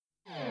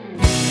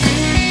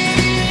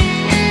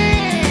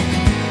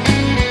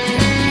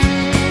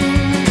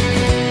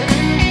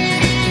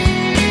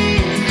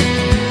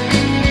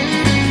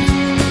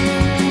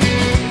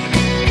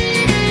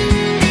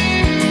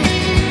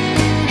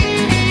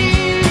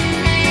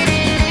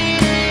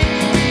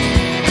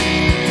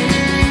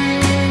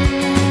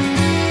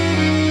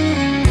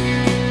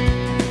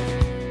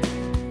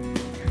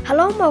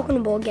welcome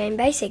to Board Game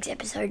Basics,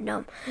 episode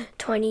number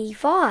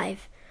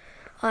 25.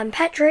 I'm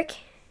Patrick.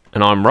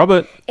 And I'm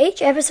Robert.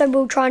 Each episode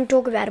we'll try and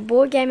talk about a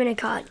board game and a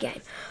card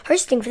game.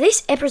 Hosting for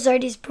this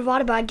episode is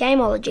provided by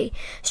Gameology,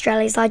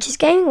 Australia's largest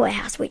gaming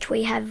warehouse, which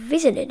we have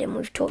visited, and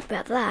we've talked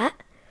about that.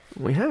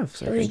 We have,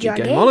 so It was thank you,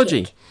 gigantic.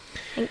 Gameology.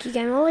 Thank you,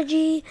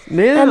 Gameology.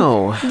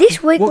 Now,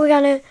 This week we're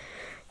going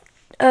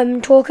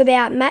to talk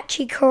about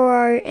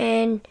Machikoro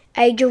and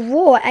Age of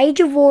War. Age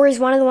of War is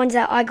one of the ones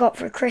that I got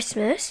for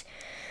Christmas.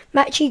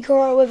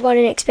 Machikoro we've got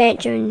an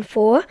expansion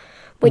for,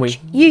 which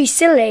you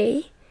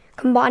silly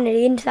combined it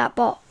into that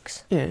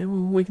box. Yeah,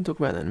 well, we can talk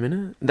about that in a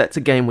minute. That's a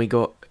game we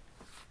got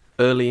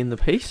early in the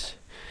piece.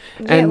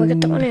 Yeah, we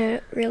got that one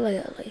out really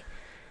early.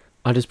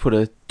 I just put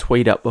a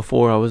tweet up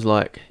before. I was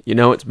like,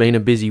 it's been a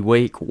busy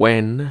week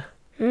when,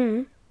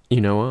 you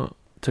know what,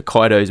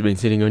 Tokaido's been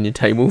sitting on your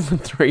table for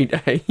 3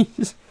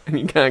 days and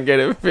you can't get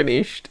it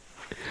finished.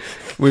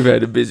 We've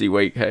had a busy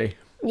week, hey?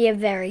 Yeah,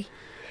 very.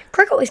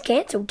 Cricket was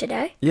cancelled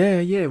today.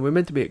 Yeah, we're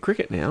meant to be at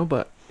cricket now,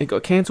 but it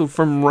got cancelled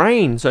from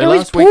rain. So It was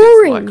last week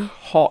pouring. it's like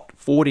hot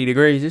 40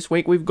 degrees. This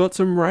week we've got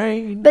some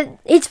rain. But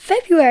it's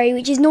February,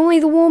 which is normally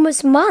the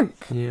warmest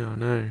month. Yeah, I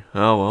know.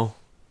 Oh, well.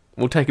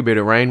 We'll take a bit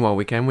of rain while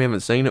we can. We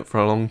haven't seen it for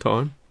a long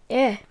time.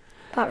 Yeah,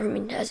 apart from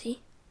in Tassie.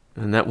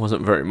 And that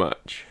wasn't very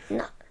much.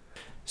 No.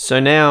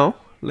 So now,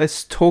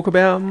 let's talk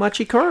about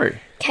Machikoro.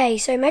 Okay,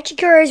 so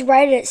Machikoro is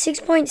rated at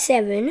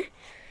 6.7.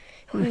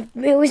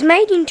 It was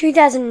made in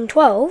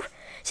 2012.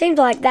 Seems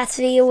like that's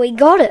the year we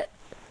got it.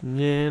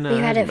 Yeah, no.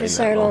 We've had it hasn't for been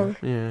so that long.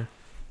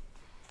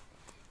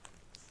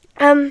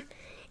 Yeah.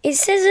 It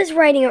says it's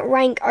rating at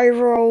rank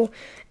overall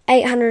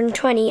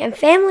 820 and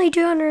family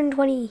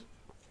 220.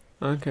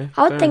 Okay.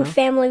 I would fair think enough.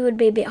 family would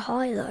be a bit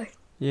high though.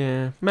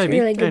 Yeah, maybe.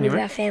 It's really good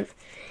anyway. with our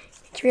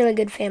It's a really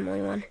good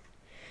family one.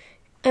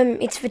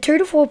 It's for 2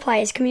 to 4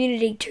 players,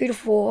 community 2 to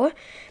 4,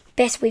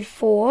 best with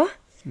 4.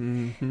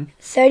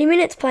 30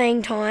 minutes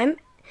playing time,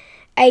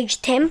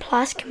 age 10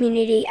 plus,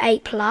 community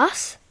 8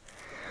 plus.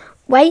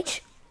 Weight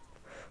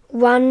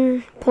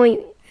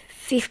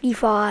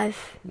 1.55.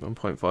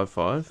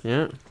 1.55,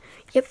 yeah.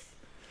 Yep.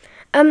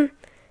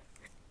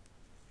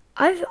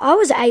 I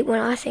was 8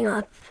 when I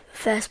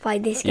first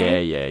played this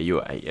game. Yeah, you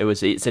were 8.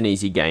 It's an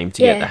easy game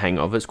to get Yeah. the hang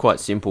of. It's quite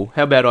simple.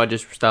 How about I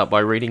just start by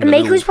reading the Amika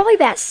little was probably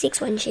about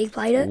 6 when she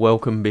played it.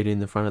 welcome bit in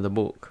the front of the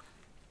book.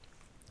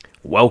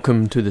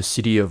 Welcome to the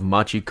city of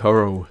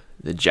Machikoro,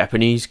 the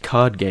Japanese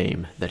card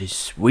game that is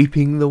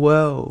sweeping the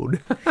world.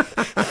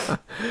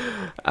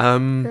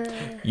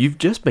 You've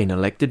just been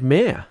elected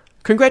mayor.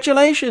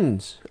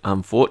 Congratulations!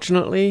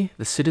 Unfortunately,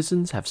 the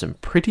citizens have some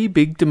pretty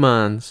big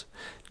demands.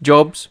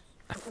 Jobs,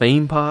 a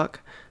theme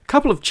park, a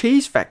couple of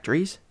cheese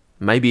factories,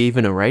 maybe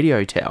even a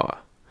radio tower.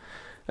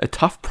 A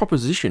tough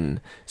proposition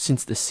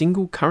since the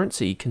single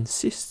currency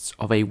consists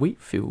of a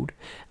wheat field,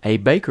 a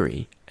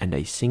bakery, and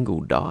a single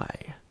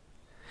die.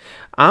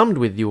 Armed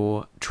with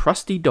your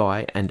trusty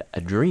die and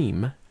a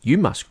dream, you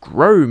must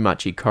grow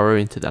Machikoro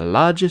into the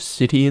largest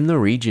city in the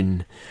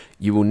region.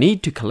 You will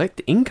need to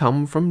collect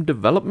income from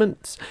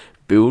developments,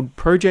 build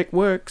project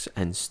works,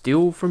 and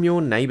steal from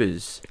your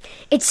neighbours.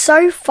 It's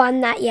so fun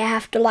that you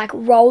have to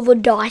roll the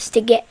dice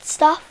to get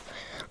stuff,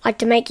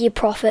 to make your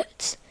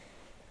profits.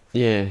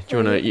 Yeah, do you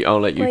want to? I'll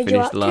let you Where'd you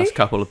finish up the last to?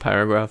 couple of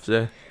paragraphs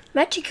there.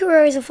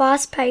 Machikoro is a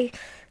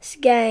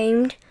fast-paced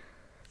game,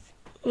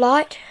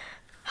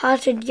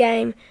 light-hearted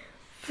game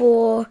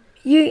for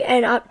you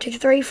and up to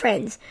 3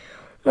 friends.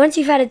 Once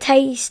you've had a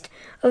taste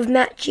of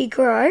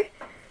Machikoro,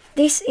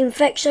 this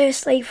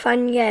infectiously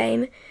fun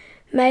game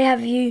may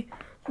have you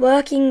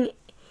working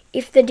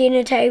if the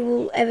dinner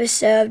table ever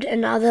served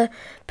another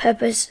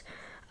purpose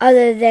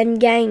other than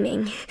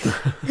gaming.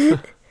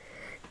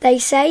 They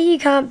say you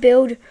can't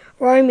build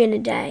Rome in a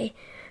day,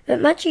 but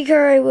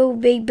Machikoro will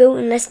be built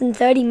in less than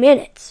 30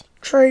 minutes.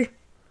 True.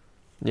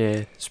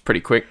 Yeah, it's pretty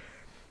quick.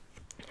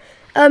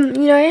 You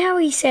know how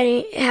it's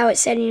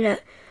set in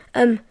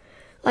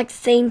a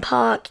theme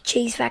park,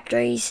 cheese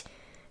factories,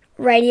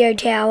 radio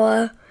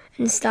tower,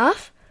 and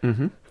stuff.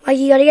 Mm-hmm.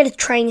 You got to get a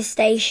train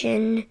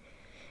station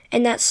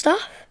and that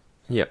stuff.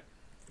 Yep.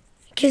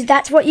 Because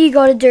that's what you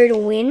got to do to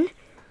win.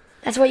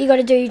 That's what you got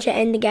to do to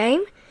end the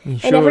game. You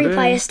And sure every do.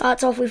 player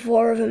starts off with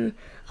 4 of them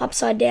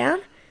upside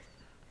down.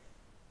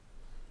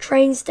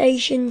 Train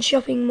station,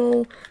 shopping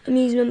mall,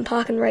 amusement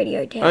park, and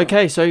radio tower.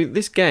 Okay, so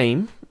this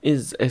game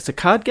it's a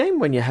card game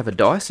when you have a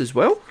dice as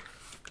well.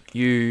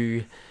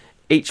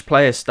 Each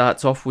player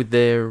starts off with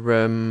their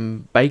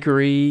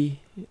bakery,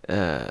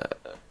 a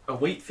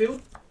wheat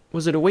field.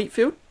 Was it a wheat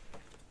field?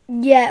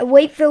 Yeah, a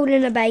wheat field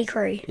and a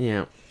bakery.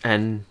 Yeah,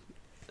 and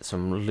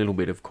some little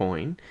bit of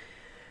coin.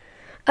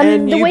 The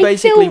And you wheat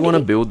basically field- want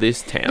to build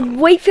this town.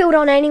 Wheatfield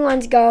on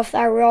anyone's go if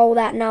they roll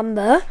that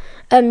number.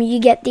 You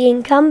get the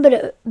income, but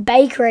a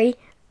bakery,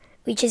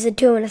 which is a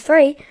 2 and a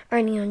 3,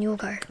 only on your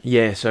go.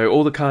 Yeah, so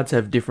all the cards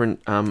have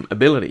different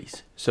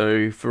abilities.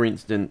 So, for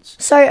instance,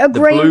 So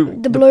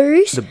the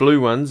blues. the blue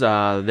ones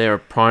are their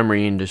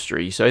primary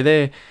industry. So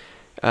they're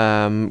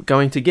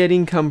going to get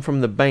income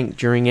from the bank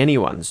during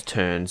anyone's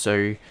turn.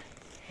 So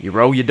You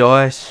roll your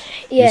dice.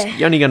 Yeah.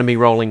 You're only going to be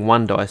rolling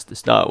one dice to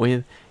start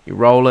with. You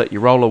roll it. You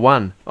roll a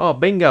 1. Oh,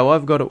 bingo!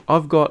 I've got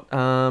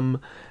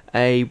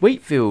a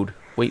wheat field.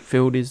 Wheat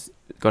field is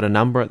got a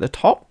number at the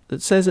top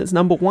that says it's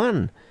number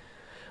 1.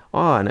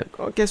 Oh, and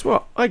guess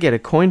what? I get a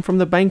coin from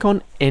the bank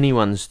on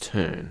anyone's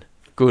turn.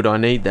 Good, I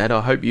need that.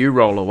 I hope you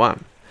roll a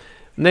 1.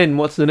 And then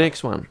what's the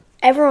next one?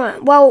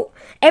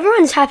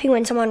 Everyone's happy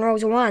when someone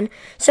rolls a 1.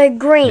 So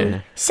green,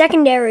 Yeah.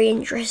 secondary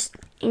industry.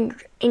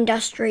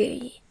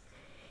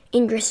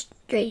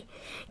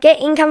 Get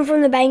income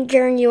from the bank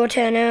during your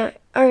turn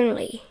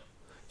only.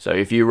 So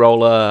if you roll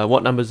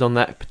what number's on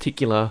that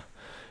particular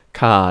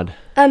card?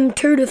 2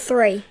 to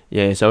 3.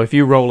 Yeah, so if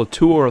you roll a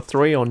 2 or a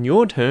 3 on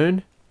your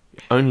turn,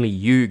 only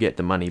you get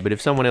the money. But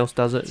if someone else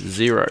does it,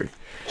 0.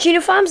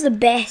 Tuna Farm's the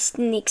best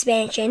in the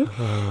expansion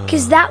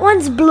because that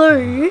one's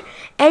blue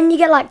and you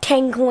get like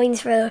 10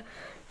 coins for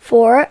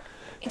it.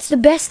 It's the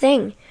best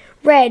thing.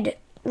 Red,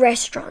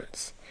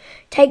 restaurants.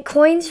 Take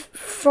coins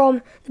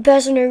from the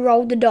person who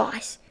rolled the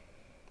dice,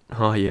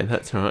 Oh, yeah,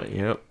 that's right.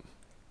 Yep.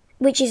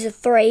 which is a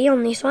 3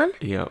 on this one.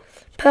 Yep.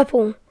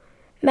 Purple,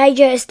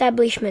 major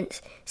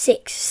establishments.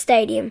 6,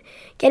 stadium.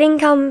 Get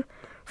income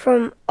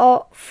from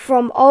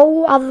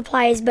all other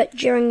players but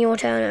during your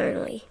turn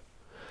only.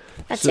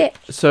 That's it.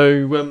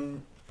 So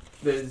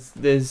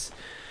there's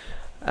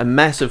a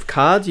mass of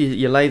cards.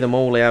 You lay them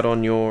all out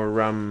on your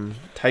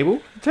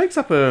table. It takes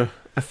up a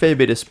fair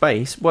bit of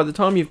space. By the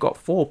time you've got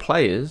 4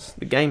 players,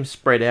 the game's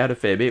spread out a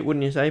fair bit,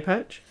 wouldn't you say,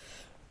 Patch?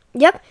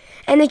 Yep.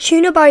 And the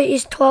tuna boat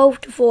is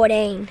 12 to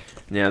 14.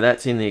 Now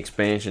that's in the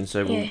expansion,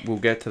 so Yeah. we'll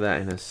get to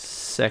that in a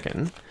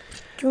second.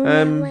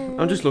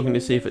 I'm just looking to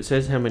see if it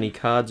says how many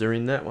cards are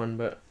in that one,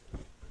 but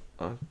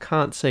I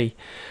can't see.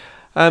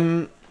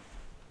 Hold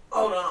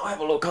on, I'll have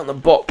a look on the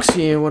box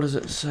here. What does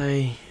it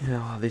say?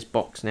 Oh, this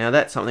box now.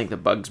 That's something that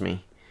bugs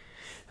me.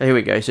 Here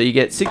we go. So you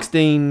get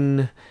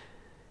 16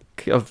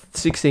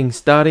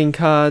 starting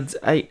cards,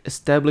 8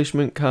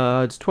 establishment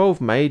cards,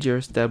 12 major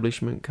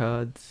establishment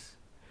cards,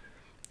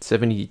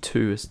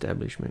 72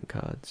 establishment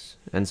cards,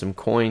 and some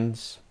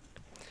coins,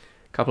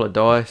 a couple of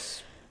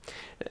dice.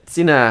 It's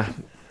in a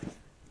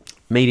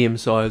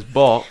medium-sized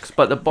box,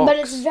 but the box But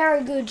it's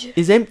very good.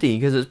 is empty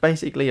because it's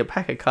basically a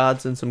pack of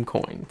cards and some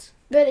coins.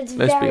 But it's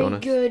Let's be very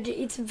honest. good.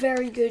 It's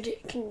very good.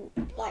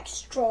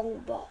 Strong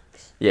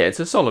box. Yeah, it's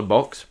a solid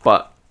box,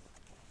 but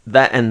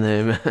that and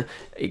the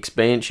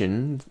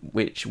expansion,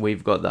 which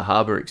we've got the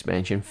harbour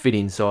expansion, fit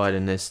inside,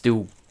 and there's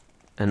still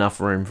enough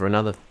room for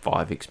another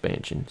 5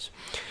 expansions.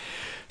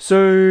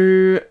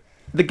 So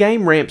the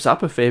game ramps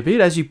up a fair bit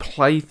as you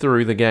play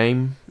through the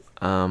game.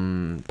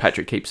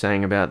 Patrick keeps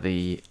saying about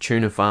the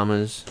tuna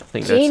farmers. I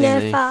think that's in Tuna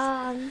the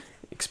Farm.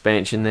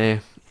 expansion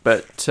there.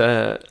 But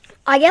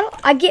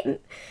I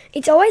get.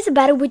 It's always a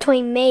battle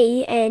between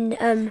me and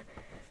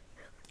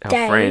our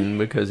Dave. friend,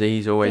 because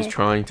he's always Yeah.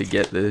 trying to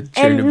get the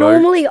tuna And boat.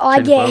 normally I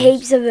tuna get farms.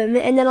 heaps of them,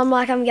 and then I'm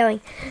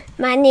going,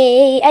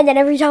 money. And then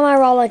every time I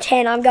roll a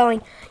 10, I'm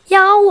going,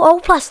 yeah,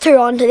 I'll plus 2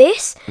 onto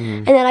this.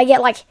 And then I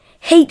get like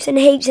heaps and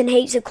heaps and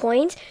heaps of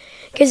coins,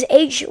 because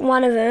each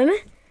one of them,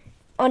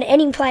 on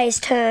any player's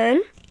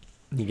turn,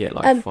 You get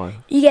like 5.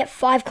 you get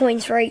 5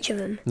 coins for each of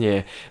them.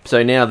 Yeah.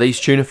 So now these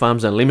tuna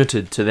farms are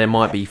limited to there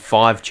might be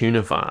 5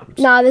 tuna farms.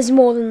 No, there's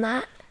more than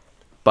that.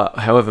 But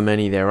however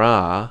many there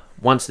are,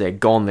 once they're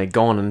gone, they're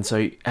gone. And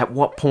so at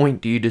what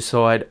point do you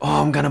decide,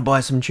 oh, I'm going to buy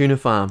some tuna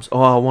farms.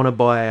 Oh, I want to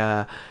buy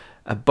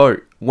a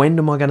boat. When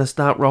am I going to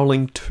start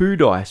rolling 2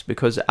 dice?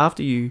 Because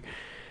after you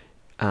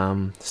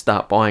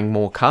start buying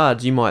more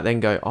cards, you might then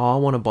go, oh, I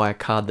want to buy a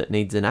card that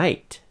needs an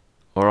 8.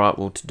 All right,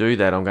 well, to do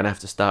that, I'm going to have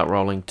to start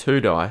rolling 2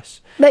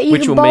 dice, But you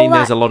which can will bowl mean that-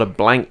 there's a lot of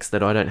blanks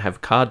that I don't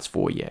have cards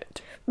for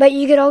yet. But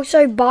you could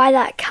also buy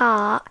that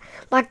card,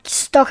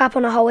 stock up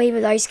on a whole heap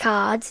of those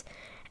cards,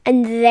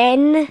 and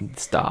then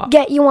Start.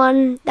 get you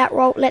one that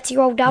lets you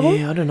roll double.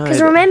 Yeah, I don't know.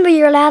 Because remember,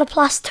 you're allowed a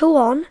plus 2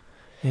 on.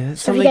 Yeah,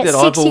 that's So if you something get that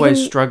I've 6, you always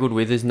can- struggled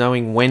with, is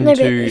knowing when No, but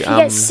to if you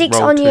get 6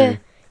 roll on 2.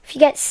 if you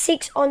get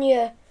 6 on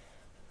your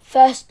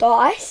first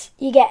dice,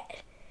 you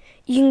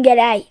can get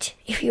 8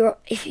 if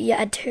you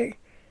add 2.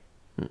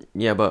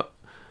 Yeah, but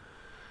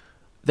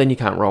then you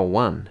can't roll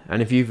 1.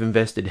 And if you've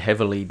invested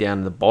heavily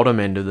down the bottom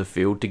end of the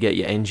field to get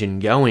your engine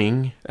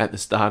going at the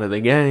start of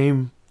the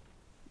game,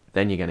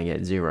 then you're going to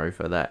get 0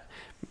 for that.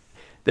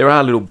 There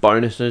are little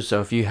bonuses, so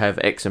if you have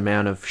X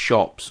amount of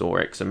shops or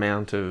X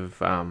amount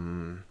of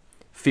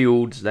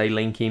fields, they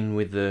link in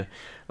with the...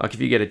 Like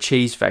if you get a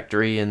cheese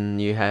factory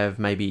and you have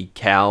maybe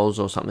cows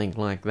or something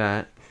like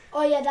that.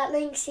 Oh yeah, that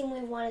links in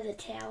with one of the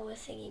tower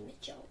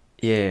thingy-majobs.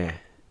 Yeah,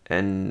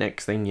 and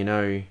next thing you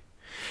know,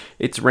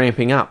 it's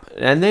ramping up.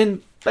 And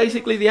then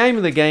basically the aim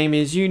of the game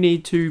is you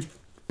need to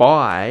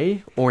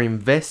buy or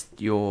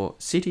invest your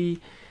city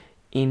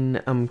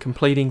in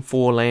completing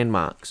 4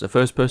 landmarks. The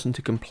first person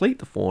to complete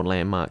the 4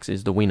 landmarks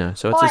is the winner.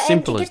 So it's as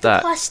simple and as to get that.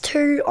 the plus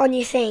 2 on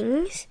your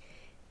things,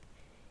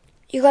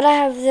 you gotta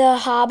have the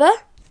harbour.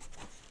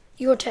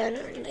 Your turn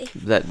only.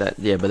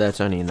 Yeah, but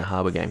that's only in the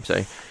harbour game.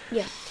 So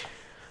Yeah.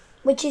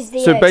 Which is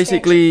the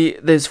basically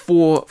there's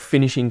 4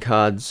 finishing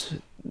cards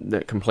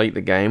that complete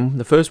the game.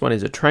 The first one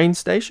is a train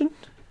station.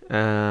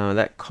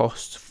 That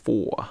costs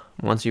 4.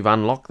 Once you've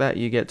unlocked that,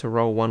 you get to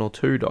roll 1 or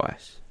 2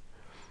 dice.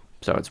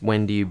 So it's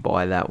when do you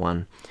buy that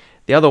one.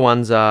 The other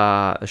ones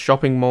are a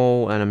shopping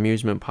mall, an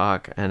amusement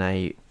park, and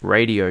a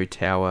radio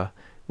tower,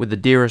 with the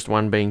dearest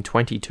one being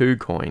 22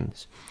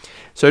 coins.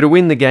 So to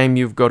win the game,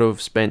 you've got to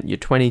have spent your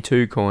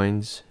 22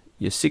 coins,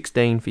 your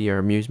 16 for your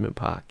amusement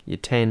park, your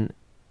 10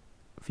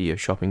 for your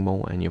shopping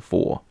mall, and your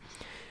 4.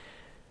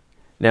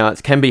 Now,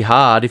 it can be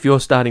hard if you're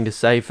starting to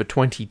save for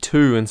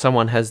 22 and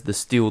someone has to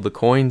steal the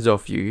coins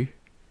off you.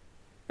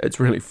 It's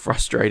really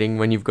frustrating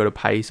when you've got to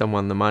pay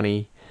someone the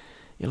money.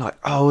 You're like,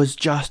 oh, I was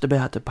just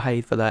about to pay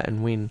for that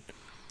and win.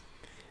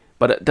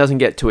 But it doesn't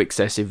get too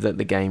excessive that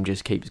the game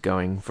just keeps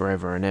going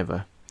forever and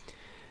ever.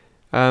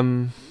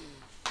 I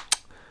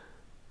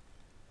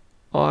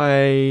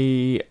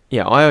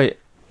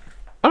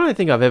don't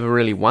think I've ever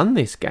really won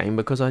this game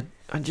because I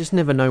just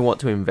never know what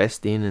to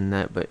invest in and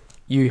that, but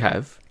you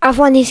have. I've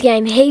won this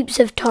game heaps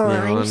of Yeah,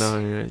 times.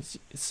 I know. It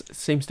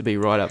seems to be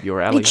right up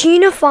your alley. The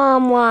Tuna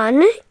Farm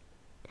one,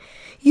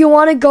 you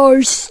want to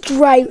go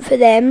straight for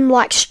them,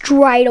 like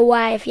straight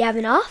away if you have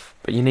enough.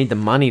 But you need the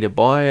money to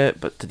buy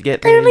it, but to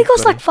get They there... only you've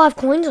cost gotta- like 5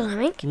 coins or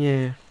something.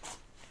 Yeah.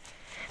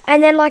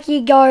 And then like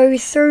you go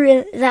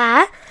through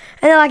that,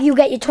 and then like you'll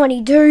get your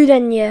 22,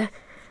 then your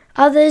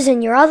others,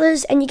 and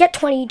you get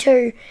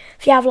 22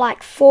 if you have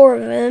like 4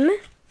 of them.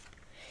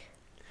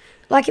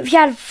 Like if you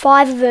had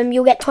 5 of them,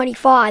 you'll get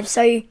 25,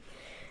 so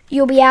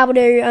you'll be able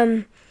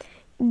to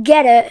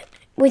get it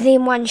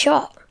within one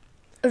shot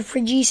of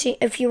producing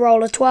if you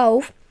roll a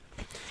 12.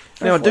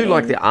 Now, I do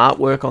like the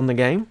artwork on the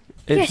game.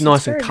 It's Yes, nice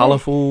it's and very good.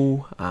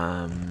 colourful.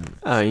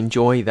 I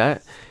enjoy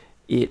that.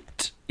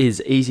 It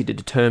is easy to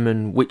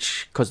determine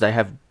which, because they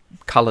have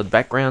coloured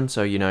backgrounds,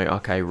 so you know,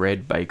 okay,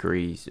 red,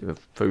 bakeries,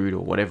 food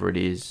or whatever it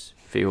is,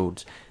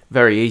 fields.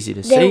 Very easy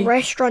to They're see.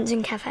 restaurants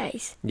and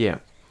cafes. Yeah.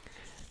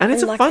 And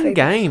it's And a like fun food.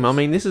 game. I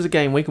mean, this is a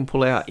game we can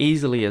pull out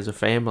easily as a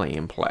family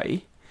and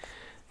play.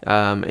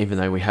 Even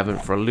though we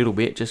haven't for a little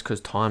bit, just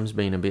because time's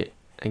been a bit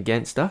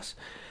against us.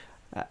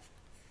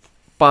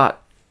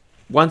 But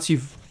once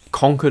you've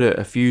conquered it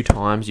a few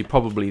times, you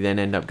probably then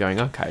end up going,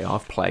 okay,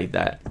 I've played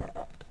that.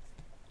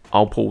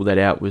 I'll pull that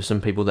out with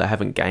some people that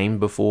haven't gamed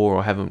before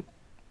or haven't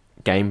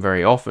gamed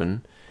very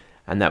often.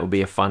 And that would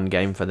be a fun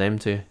game for them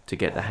to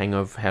get the hang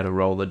of how to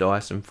roll the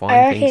dice and I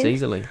find things reckon-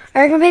 easily.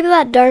 I reckon people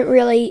that don't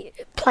really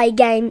play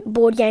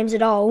board games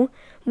at all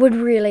would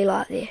really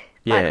like this.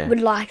 Yeah. Would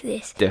like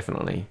this.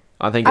 Definitely.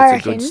 I think I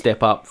it's a good reckon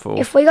step up for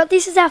If we got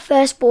this as our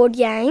first board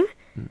game,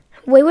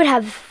 we would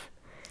have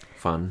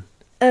fun.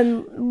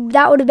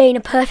 that would have been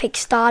a perfect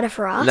starter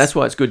for us. And that's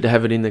why it's good to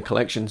have it in the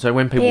collection. So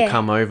when people Yeah.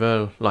 come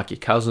over, like your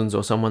cousins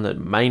or someone that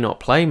may not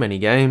play many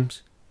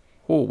games,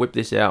 oh, whip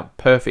this out.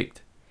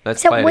 Perfect.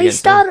 Let's play So it we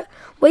against them.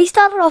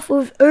 started off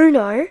with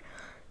Uno.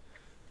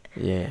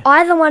 Yeah.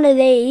 Either one of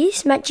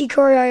these,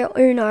 Machikoro or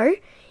Uno,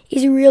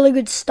 is a really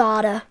good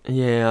starter.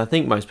 Yeah, I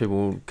think most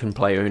people can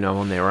play Uno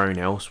on their own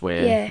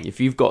elsewhere. Yeah.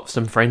 If you've got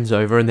some friends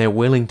over and they're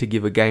willing to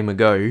give a game a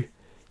go,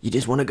 you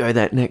just want to go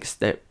that next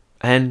step.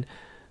 And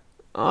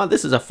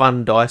this is a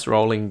fun dice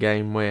rolling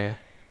game where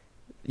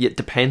it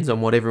depends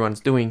on what everyone's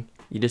doing.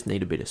 You just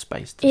need a bit of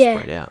space to Yeah.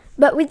 spread out.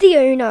 But with the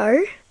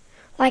Uno,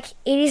 like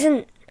it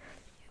isn't.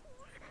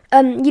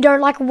 You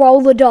don't like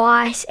roll the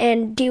dice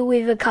and deal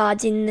with the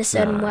cards in a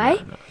certain way.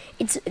 No.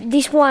 It's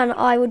this one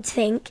I would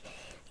think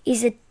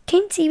is a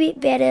teensy bit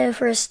better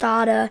for a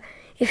starter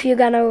if you're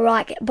gonna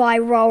like buy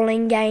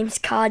rolling games,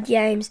 card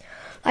games.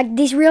 Like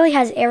this really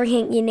has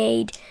everything you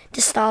need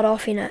to start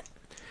off in it.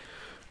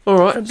 All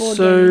for right, board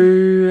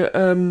so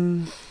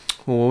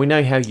well, we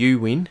know how you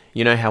win.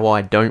 You know how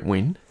I don't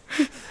win.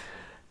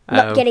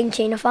 Not getting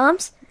Tuna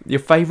Farms. Your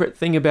favourite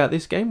thing about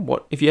this game?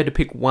 What if you had to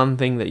pick one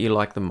thing that you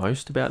like the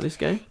most about this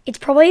game? It's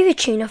probably the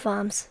Tuna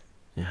Farms.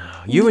 You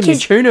and your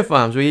Because- tuna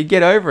farms, where you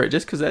get over it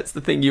just because that's the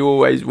thing you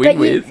always win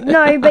with.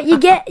 But you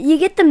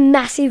get the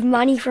massive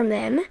money from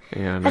them.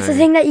 Yeah, I That's the know.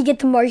 thing that you get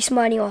the most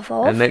money off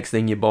of. And next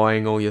thing you're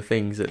buying all your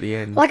things at the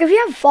end. Like if you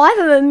have 5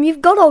 of them,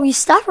 you've got all your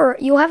stuff.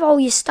 You'll have all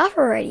your stuff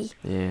already.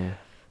 Yeah,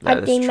 Like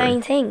that's the true.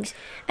 main things,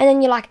 and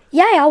then you're like,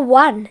 "Yay, I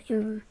won!"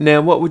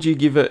 Now, what would you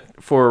give it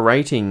for a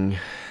rating?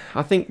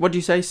 I think, what do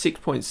you say,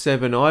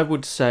 6.7? I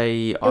would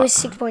say... It was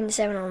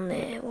 6.7 on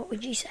there. What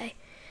would you say?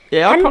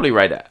 Yeah, I'd And- probably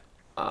rate it.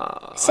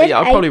 Said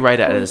I'd probably rate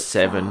it as 8.5.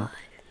 7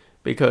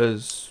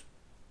 because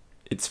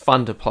it's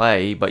fun to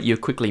play, but you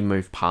quickly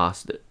move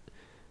past it.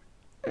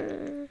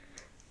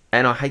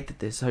 And I hate that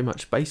there's so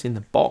much space in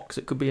the box.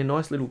 It could be a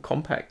nice little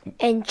compact.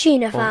 And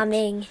tuna Box.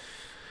 farming,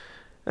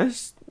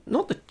 It's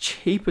not the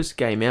cheapest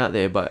game out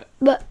there, but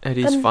but it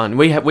is fun.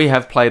 We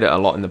have played it a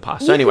lot in the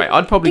past. So anyway,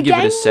 I'd probably the give it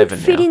a game 7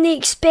 would fit now. in the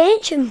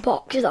expansion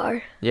box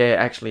though, Yeah,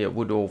 actually, it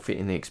would all fit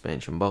in the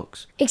expansion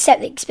box,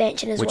 except the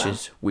expansion as which well.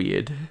 is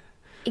weird.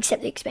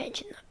 Except the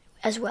expansion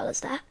as well as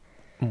that.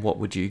 What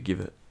would you give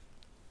it?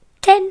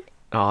 10.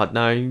 Oh,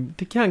 no, you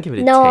can't give it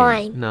a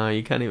 9. 10. No,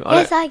 you can't even.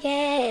 Yes, I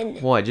can.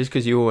 Why? Just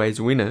because you always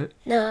win it?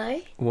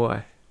 No,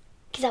 Why?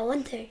 because I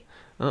want to.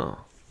 Oh.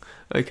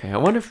 Okay, I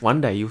wonder if one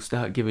day you'll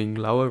start giving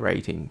lower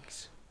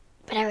ratings.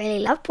 But I really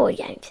love board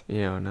games.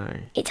 Yeah, I know.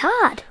 It's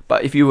hard.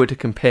 But if you were to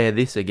compare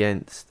this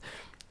against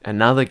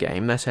another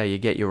game, that's how you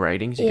get your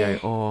ratings. You Yeah.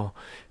 go, oh,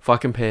 if I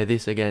compare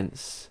this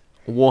against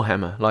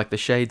Warhammer, like the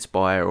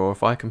Shadespire, or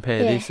if I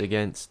compare Yeah. this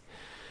against...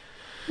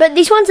 But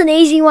this one's an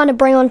easy one to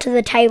bring onto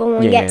the table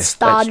and Yeah, get that's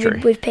started true.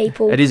 with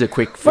people. It is a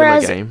quick filler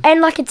Whereas, game. and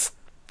like it's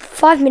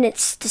 5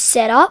 minutes to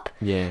set up.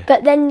 Yeah,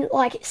 But then,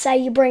 like, say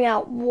you bring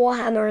out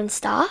Warhammer and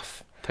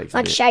stuff, takes a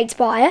like bit.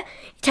 Shadespire, it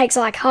takes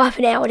like half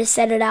an hour to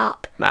set it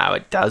up. No,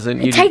 it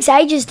doesn't. It takes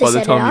ages to By the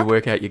set it time you up.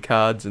 work out your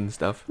cards and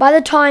stuff. By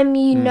the time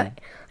you know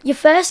your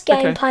first game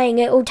Okay. playing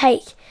it will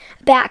take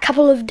about a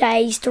couple of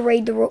days to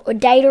read a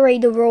day to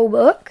read the rule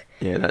book,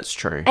 Yeah, that's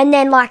true. and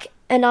then like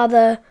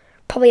another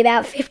probably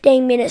about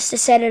 15 minutes to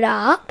set it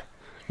up.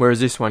 Whereas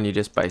this one, you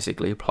just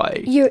basically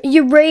play You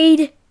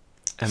read,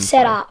 and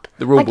set play. up.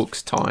 The rule Like-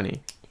 book's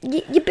tiny.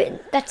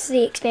 that's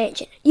the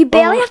expansion. You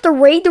barely have to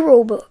read the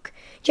rule book.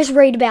 Just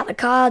read about the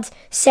cards,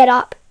 set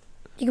up.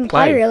 You can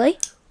play Play. really.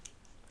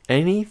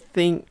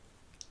 Anything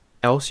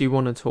else you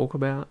want to talk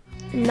about?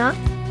 No.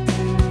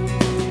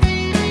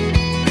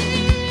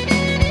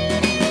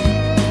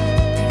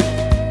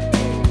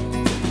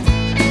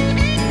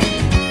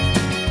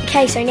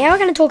 Okay, so now we're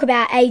going to talk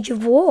about Age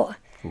of War.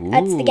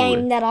 That's the Ooh,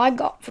 game that I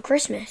got for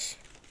Christmas.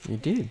 You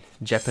did.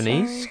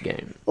 Japanese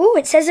game. Oh,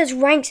 it says it's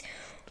ranked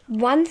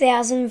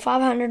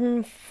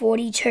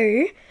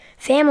 1,542,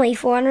 family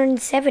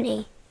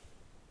 470.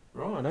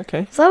 Right,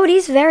 okay. So it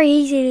is very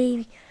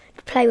easy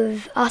to play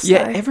with us,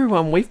 Yeah, though.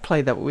 everyone we've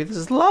played that with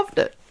has loved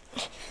it.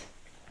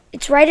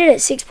 It's rated at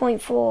 6.4.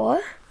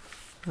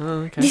 Oh,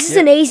 okay. This is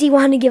Yep. an easy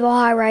one to give a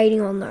high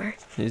rating on, though.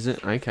 Is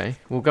it? Okay.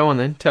 Well, go on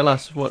then. Tell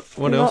us what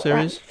else there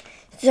is.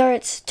 So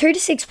it's 2 to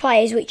 6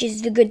 players, which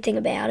is the good thing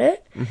about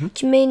it.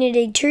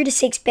 Community 2 to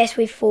 6 best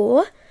with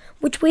 4,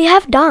 which we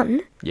have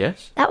done.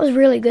 Yes. That was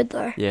really good,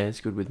 though. Yeah,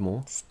 it's good with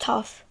more. It's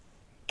tough.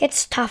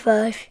 Gets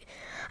tougher.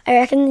 I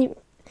reckon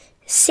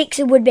 6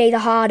 would be the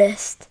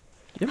hardest.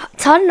 Yep.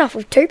 It's hard enough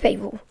with 2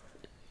 people.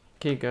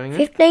 Keep going.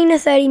 15 to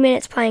 30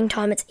 minutes playing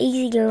time. It's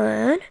easy to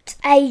learn. It's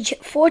age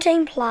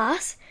 14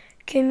 plus.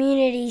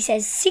 Community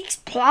says 6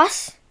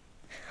 plus.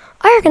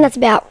 I reckon that's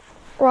about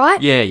right.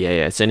 Yeah.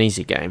 It's an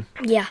easy game.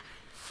 Yeah.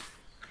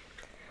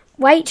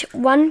 Weight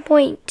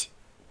 1.12.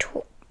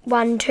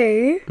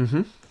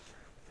 Mhm.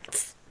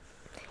 It's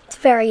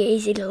very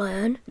easy to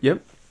learn,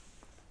 Yep.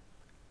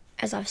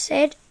 as I've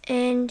said,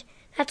 and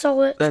that's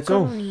all it's That's got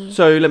all. on here.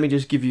 So let me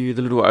just give you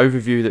the little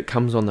overview that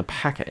comes on the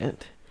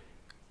packet.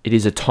 It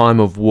is a time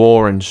of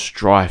war and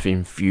strife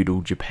in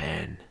feudal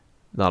Japan.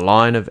 The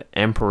line of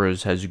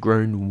emperors has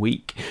grown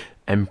weak,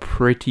 and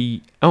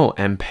petty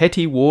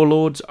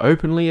warlords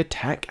openly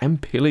attack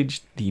and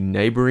pillage the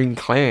neighbouring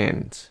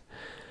clans.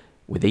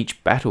 With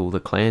each battle, the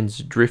clans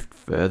drift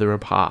further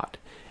apart,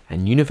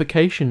 and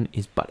unification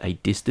is but a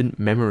distant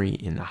memory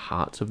in the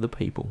hearts of the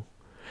people.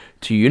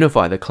 To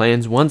unify the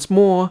clans once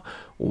more,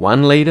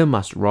 one leader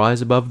must rise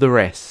above the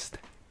rest.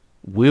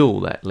 Will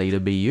that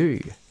leader be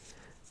you?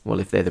 Well,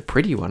 if they're the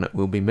pretty one, it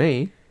will be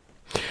me.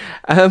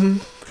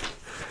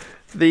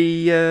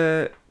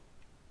 The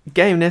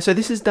game now, so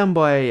this is done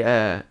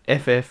by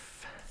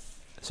FF,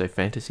 so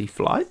Fantasy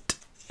Flight.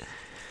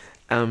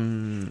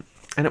 And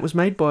it was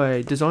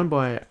designed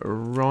by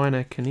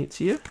Rainer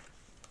Knizia.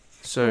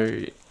 So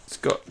it's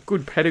got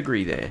good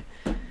pedigree there.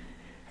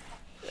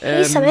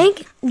 Here's something.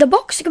 The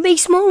box could be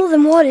smaller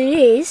than what it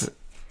is.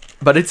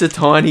 But it's a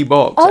tiny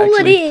box. All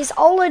actually.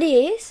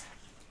 it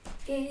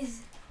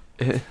is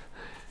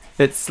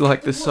It's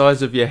like the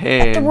size of your the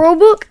hand. rule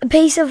book, a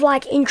piece of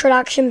like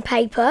introduction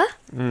paper,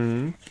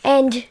 Mm.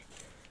 and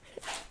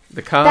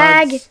The cards.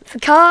 bag for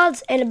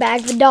cards and a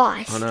bag for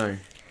dice. I know.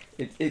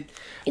 Like,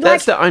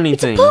 That's the only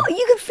it's a thing.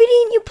 you can fit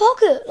it in your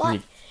pocket.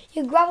 Like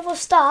you grab all the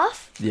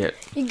stuff. Yeah.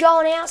 You're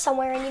going out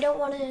somewhere and you don't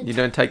want to. You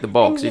don't take the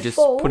box. And You you're just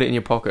full. put it in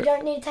your You pocket.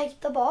 don't need to take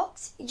the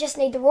box. You just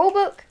need the rule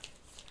book,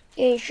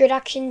 the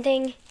introduction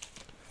thing,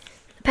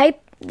 the paper,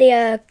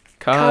 the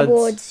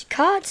Cards,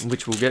 cards,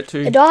 which we'll get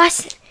the to,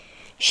 dice.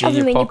 Shove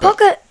them in your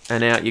pocket.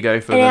 and out you go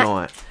for And the out.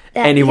 night.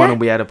 There you Anyone go. will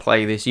be able to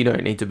play this. You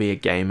don't need to be a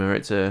gamer.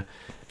 It's a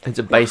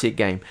basic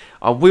game.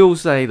 I will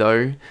say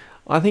though,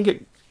 I think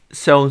it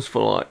sells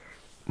for like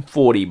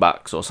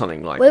 $40 or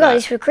something like We got that.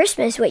 this for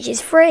Christmas, which is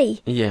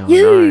free. Yeah, I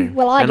You. know.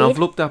 Well, I and did. I've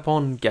looked up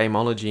on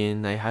Gameology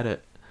and they had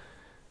it.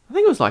 I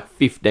think it was like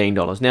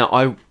 $15. Now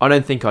I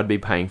don't think I'd be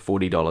paying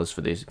 $40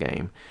 for this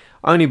game,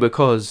 only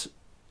because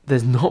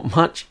there's not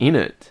much in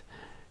it.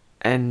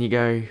 And you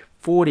go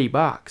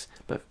 $40,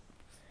 but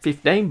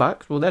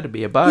 $15. Well, that'd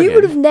be a bargain. You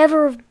would have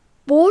never have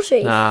bought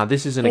it Nah,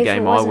 this isn't a if it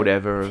game I wasn't would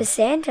ever for have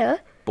Santa.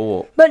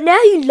 bought. But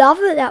now you love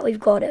it that we've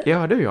got it.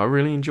 Yeah, I do. I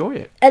really enjoy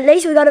it. At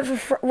least we got it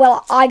for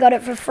well, I got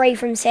it for free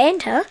from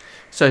Santa.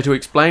 So to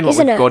explain what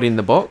Isn't we've it? got in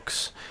the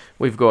box,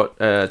 we've got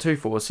 2,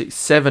 4, 6,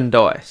 7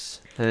 dice,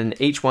 and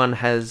each one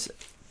has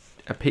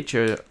a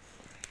picture,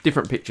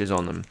 different pictures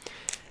on them.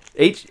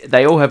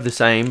 They all have the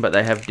same, but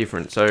they have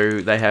different. So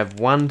they have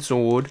 1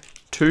 sword,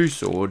 2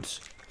 swords,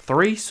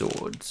 3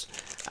 swords,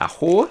 a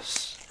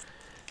horse,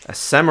 a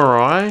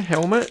samurai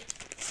helmet,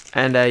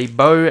 and a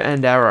bow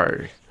and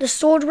arrow. The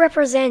sword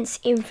represents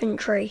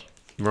infantry.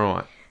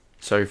 Right.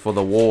 So for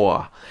the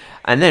war.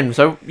 And then,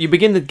 so you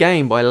begin the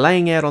game by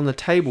laying out on the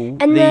table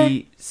And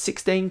the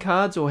 16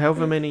 cards or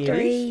however many it is.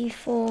 3,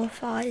 4,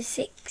 5,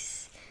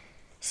 6,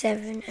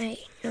 7, 8,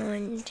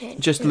 9, 10.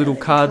 Just little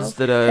cards 12,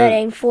 that are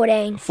 13,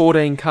 14.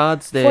 14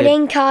 cards there.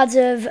 14 cards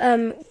of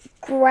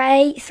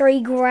grey,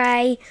 3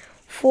 grey,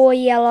 4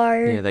 yellow,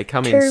 Yeah, they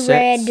come 2 in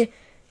sets. red,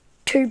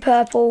 2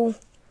 purple,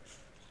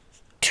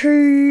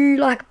 2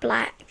 like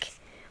black,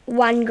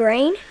 1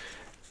 green.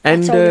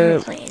 And That's all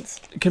different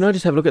clans. can I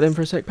just have a look at them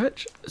for a sec,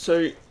 Patch?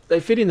 So they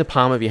fit in the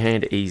palm of your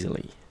hand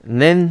easily.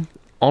 And then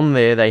on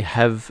there they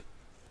have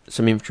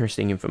some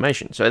interesting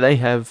information. So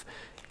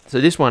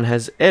this one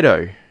has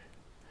Edo.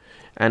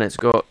 And it's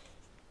got...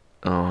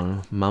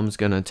 Oh, Mum's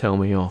going to tell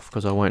me off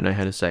because I won't know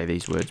how to say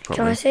these words Can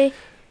properly. I see?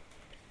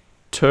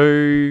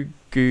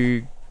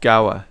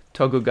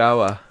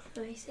 Tokugawa.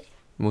 Let me see.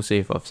 We'll see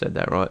if I've said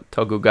that right.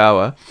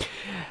 Tokugawa.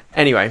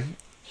 Anyway,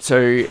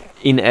 so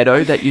in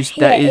Edo, that is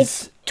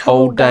it's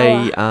old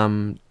day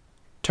Tokugawa.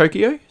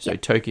 Tokyo. So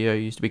Yep. Tokyo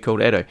used to be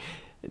called Edo.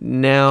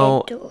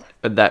 Now, Edo.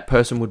 that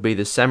person would be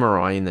the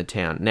samurai in the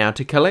town. Now,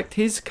 to collect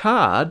his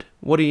card,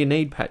 what do you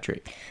need,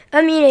 Patrick?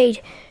 You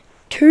need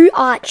 2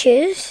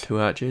 archers, 2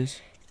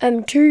 archers.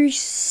 2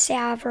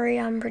 cavalry,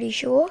 I'm pretty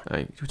sure.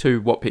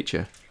 2 what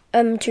picture?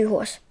 2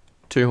 horse.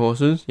 2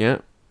 horses, yeah.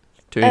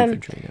 2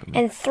 infantry. Yeah.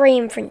 And 3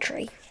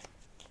 infantry.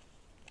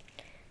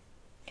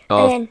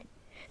 Oh, And then,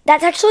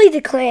 that's actually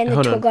the clan, the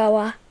Hold on.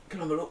 Togawa. can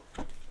I have a look?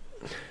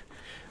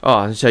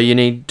 Oh, so you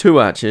need 2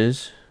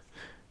 archers,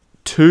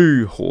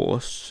 2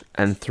 horse,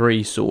 and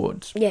 3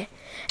 swords. Yeah.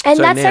 And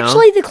So that's now-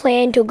 actually the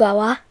clan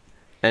Togawa.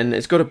 And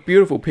it's got a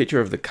beautiful picture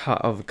of the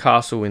of a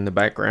castle in the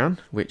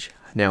background, which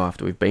now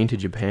after we've been to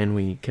Japan,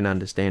 we can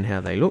understand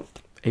how they look,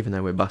 even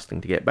though we're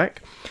busting to get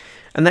back.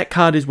 And that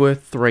card is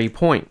worth 3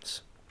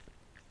 points.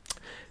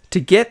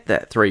 To get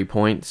that 3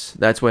 points,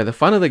 that's where the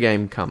fun of the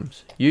game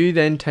comes. You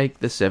then take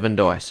the 7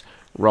 dice,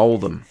 roll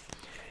them.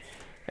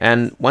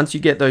 And once you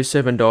get those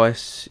 7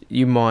 dice,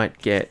 you might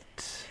get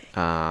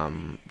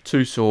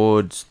 2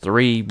 swords,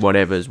 3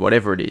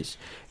 whatever it is.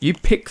 You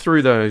pick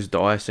through those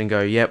dice and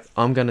go, yep,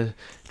 I'm going to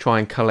try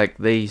and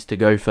collect these to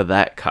go for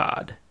that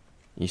card.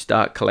 You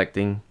start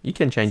collecting. You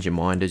can change your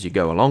mind as you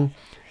go along.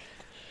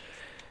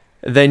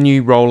 Then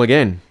you roll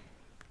again.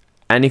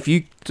 And if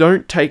you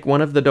don't take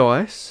one of the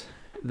dice,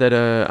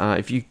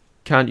 if you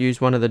can't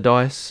use one of the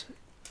dice,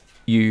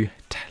 you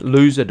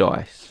lose a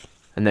dice.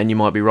 And then you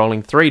might be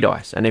rolling 3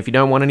 dice. And if you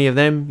don't want any of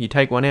them, you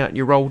take one out,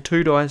 you roll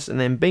 2 dice, and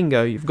then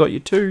bingo, you've got your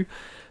 2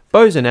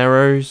 bows and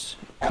arrows.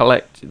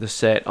 Collect the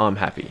set. I'm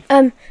happy.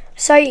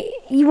 So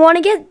you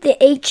want to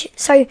get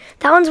so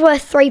that one's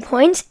worth 3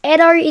 points.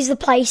 Edo is the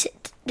place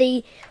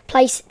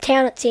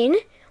town it's in,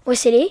 or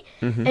city,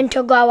 and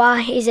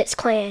Togawa is its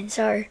clan.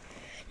 So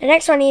the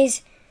next one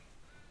is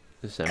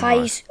The samurai.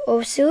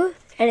 Kaisosu,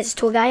 and it's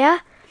Togaya.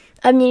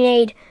 You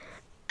need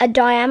a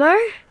Diamo,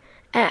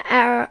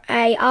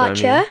 a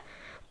archer,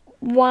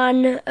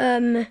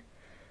 1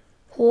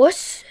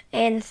 horse,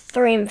 and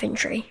 3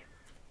 infantry.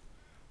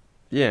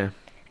 Yeah.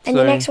 And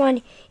the next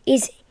one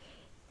is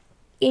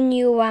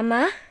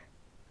Inuyama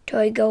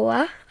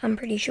Togawa. I'm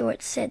pretty sure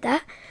it said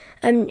that.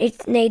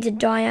 It needs a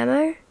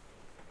Diamo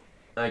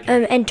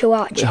Okay. and 2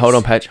 archers. Hold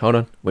on, Patch. Hold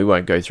on. We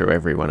won't go through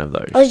every one of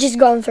those. I was just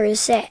going through the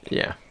set.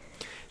 Yeah.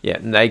 Yeah,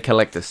 and they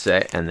collect a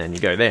set and then you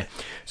go there.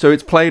 So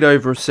it's played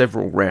over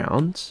several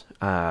rounds.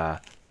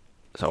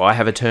 So I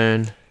have a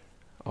turn.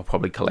 I'll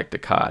probably collect a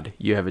card.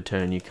 You have a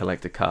turn. You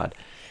collect a card.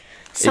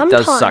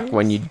 Sometimes, It does suck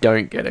when you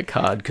don't get a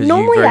card because you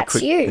Normally very that's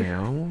quick. you.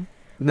 Know,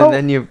 Well,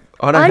 then you.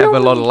 I don't I have a lot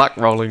of normally- luck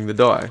rolling the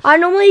dice. I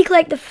normally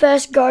collect the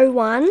first go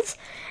ones,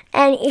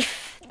 and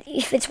if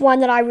it's one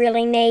that I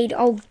really need,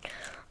 I'll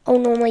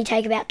normally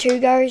take about 2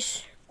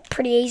 goes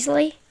pretty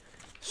easily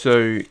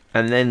So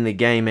and then the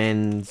game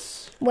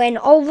ends when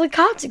all the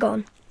cards are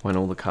gone. when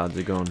all the cards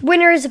are gone.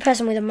 Winner is the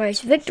person with the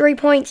most victory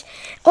points.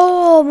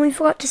 Oh, we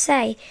forgot to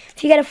say,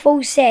 if you get a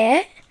full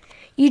set,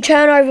 you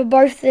turn over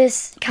both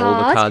this All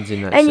the cards, cards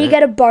in that and you set.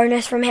 get a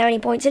bonus from how many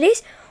points it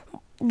is.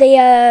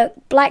 The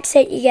black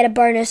set, you get a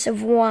bonus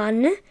of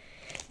 1.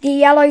 The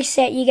yellow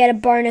set, you get a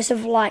bonus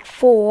of like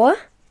 4.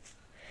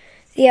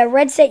 The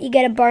red set, you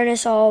get a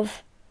bonus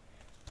of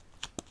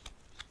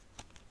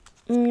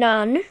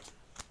none,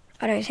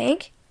 I don't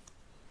think.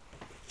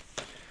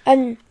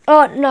 And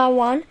no,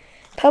 1.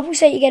 Purple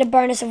set, you get a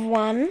bonus of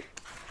 1,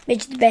 which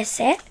is the best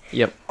set.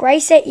 Yep. Grey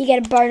set, you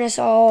get a bonus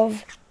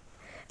of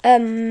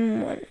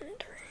 1.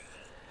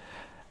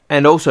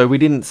 And also, we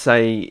didn't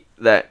say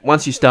that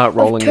once you start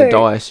rolling the 2.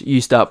 dice,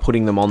 you start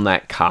putting them on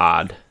that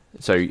card.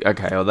 So,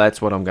 okay, well, that's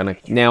what I'm going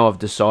to... Now I've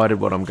decided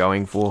what I'm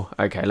going for.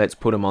 Okay, let's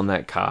put them on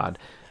that card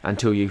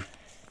until you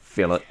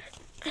fill it.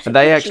 And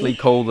they actually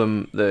call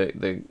them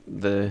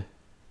the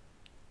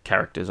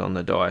characters on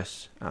the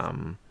dice.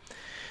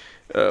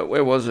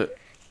 Where was it?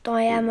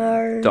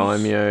 Diamos.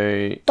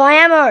 Daimyo,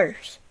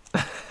 Diamos.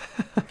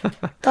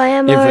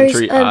 Diamos.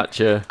 infantry,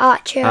 archer,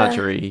 Archer.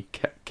 archery,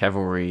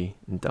 Cavalry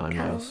and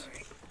Daimyos.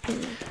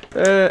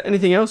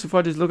 Anything else? If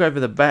I just look over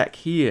the back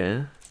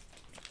here.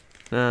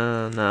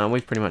 No,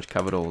 we've pretty much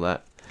covered all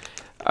that.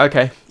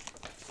 Okay.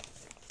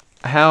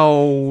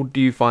 How do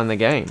you find the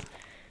game?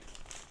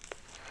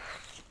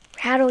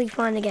 How do we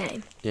find the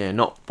game? Yeah,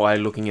 not by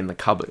looking in the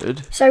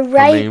cupboard. So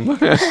Ray,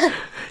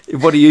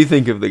 What do you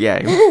think of the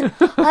game?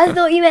 I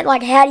thought you meant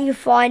like how do you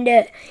find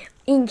it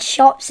in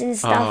shops and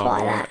stuff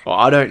like that. Well,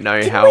 I don't know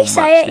Didn't how we much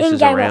say it this in is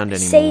game? around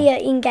See anymore.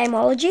 it in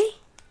Gameology.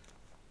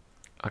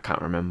 I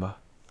can't remember.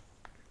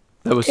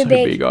 That was Too so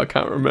big. big, I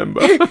can't remember.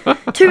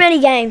 Too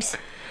many games.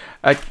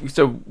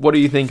 So, what do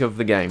you think of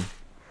the game?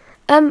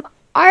 I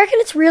reckon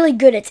it's really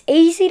good. It's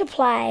easy to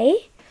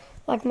play,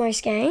 like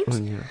most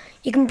games. Yeah.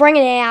 You can bring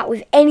it out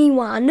with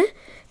anyone,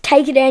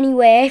 take it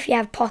anywhere if you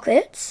have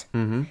pockets,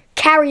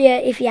 carry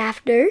it if you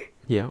have to.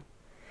 Yeah.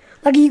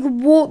 Like you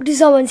could walk to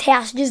someone's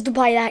house just to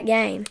play that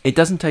game. It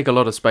doesn't take a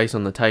lot of space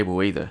on the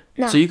table either.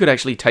 No. So you could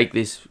actually take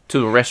this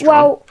to a restaurant,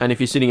 Well- and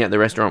if you're sitting at the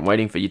restaurant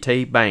waiting for your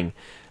tea, bang,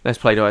 let's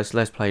play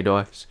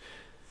dice.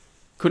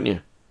 Couldn't you?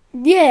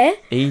 Yeah,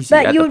 Easy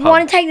but at you the would pub.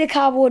 want to take the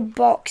cardboard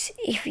box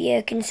if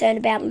you're concerned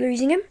about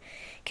losing them,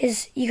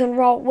 because you can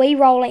roll. We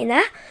roll it in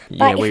that. Yeah,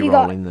 But if we you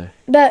roll got, in the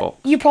But box.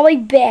 you're probably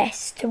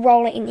best to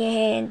roll it in your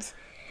hands.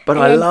 But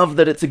and I then love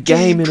that it's a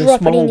game in a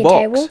drop it in small your box.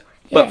 table.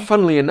 But Yeah.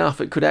 funnily enough,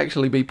 it could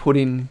actually be put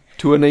in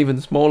to an even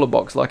smaller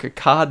box, like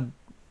a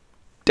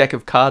deck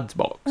of cards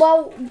box.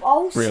 Well,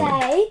 I'll Really?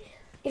 say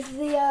if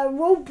the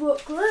rule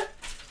booklet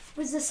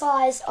was the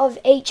size of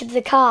each of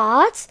the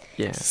cards,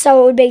 Yeah.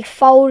 so it would be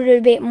folded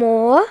a bit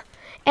more,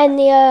 and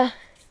the other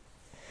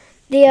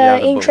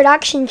book.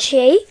 introduction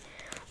sheet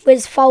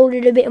was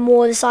folded a bit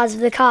more the size of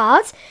the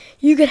cards,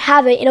 you could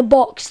have it in a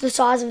box the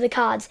size of the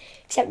cards,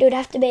 except it would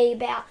have to be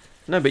about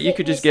No, but you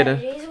could just get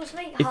thickness that it is, or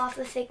something, if- half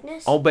the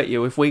thickness. I'll bet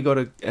you if we got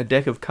a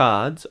deck of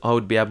cards, I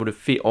would be able to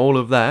fit all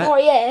of that Oh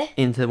yeah,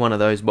 into one of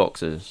those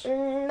boxes.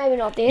 maybe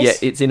not this.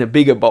 Yeah, it's in a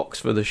bigger box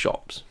for the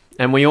shops.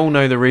 And we all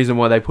know the reason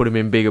why they put them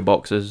in bigger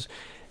boxes.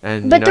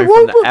 And, But the from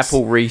rule the books-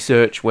 Apple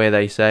research where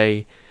they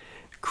say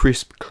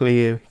crisp,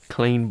 clear,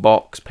 clean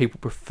box, people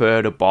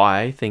prefer to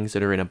buy things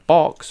that are in a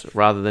box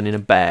rather than in a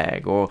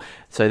bag.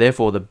 So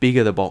therefore, the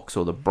bigger the box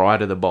or the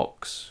brighter the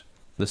box,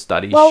 the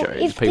studies Well, show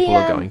if people the,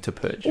 are going to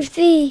purchase. If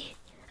the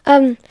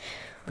The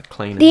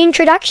cleaner. the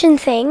introduction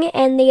thing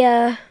and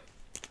the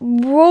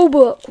rule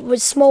book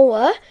was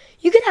smaller,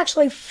 you could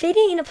actually fit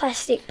it in a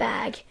plastic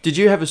bag. Did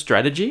you have a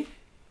strategy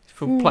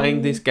for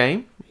playing this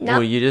game? No.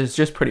 Or it's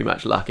just pretty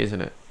much luck,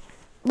 isn't it?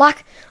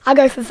 Like, I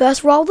go for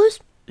first rollers,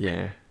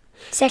 Yeah.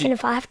 second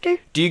if I have to.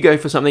 Do you go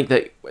for something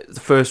that the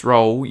first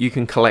roll you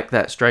can collect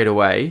that straight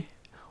away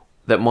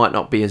that might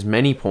not be as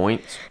many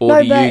points, or No,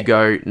 do you but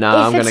go, nah,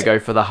 if I'm going to it's- go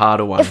for the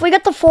harder one? If we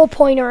got the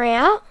 4-pointer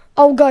out,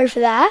 I'll go for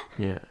that.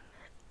 Yeah.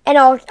 And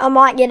I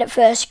might get it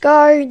first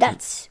go.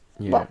 That's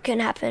Yeah. what can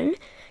happen.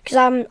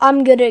 Because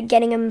I'm good at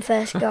getting them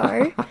first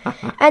go.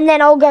 And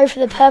then I'll go for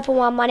the purple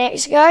one my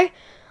next go.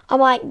 I'm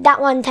like, that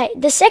one,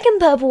 the second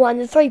purple one,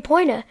 the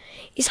 3-pointer,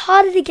 is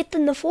harder to get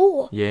than the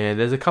 4. Yeah,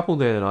 there's a couple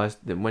there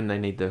that when they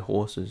need the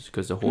horses,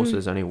 because the horse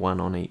is only one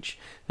on each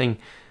thing.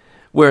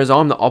 Whereas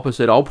I'm the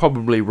opposite. I'll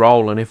probably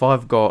roll, and if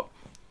I've got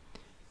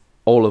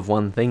all of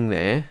one thing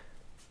there,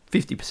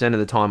 50% of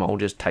the time I'll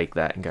just take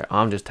that and go,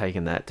 I'm just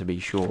taking that to be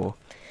sure.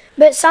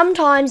 But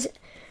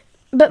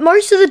but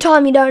most of the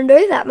time you don't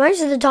do that.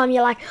 Most of the time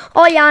you're like,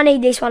 oh yeah, I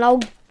need this one.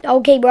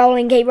 I'll keep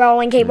rolling,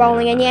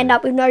 and you end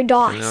up with no And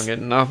I'll dice.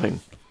 get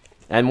nothing.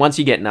 And once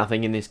you get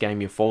nothing in this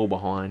game, you fall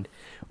behind.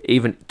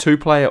 Even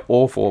 2-player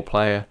or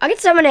 4-player, I get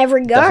someone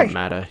every go. doesn't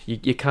matter.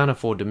 You can't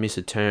afford to miss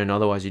a turn,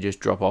 otherwise you just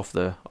drop off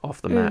the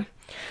map.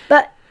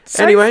 But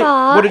so Anyway,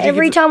 far, what did you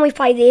every give it- time we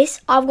play this,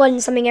 I've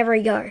gotten something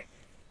every go.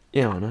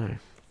 Yeah, I know.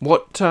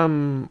 What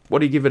do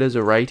you give it as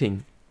a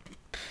rating?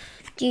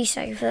 Do you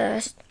say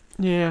first?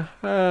 Yeah,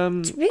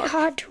 It's a bit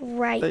hard to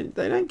rate.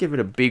 they don't give it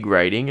a big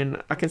rating,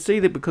 and I can see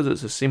that because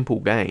it's a simple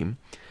game.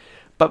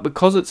 But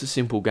because it's a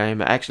simple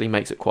game, it actually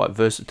makes it quite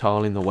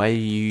versatile in the way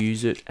you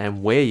use it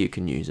and where you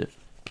can use it.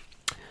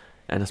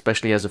 And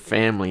especially as a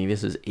family,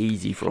 this is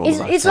easy for all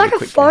of us. It's to have like a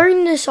quick game.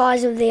 phone the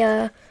size of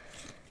the.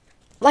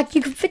 Like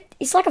you could fit.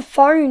 It's like a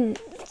phone.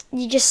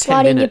 You just 10 slide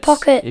in your minutes.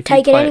 pocket, If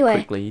take you it play anywhere.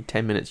 quickly,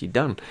 10 minutes, you're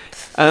done.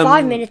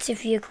 5 minutes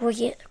if you're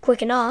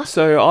quick enough.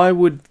 So I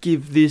would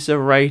give this a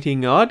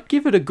rating. I'd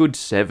give it a good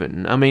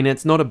 7. I mean,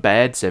 it's not a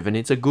bad 7.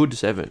 It's a good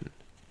 7.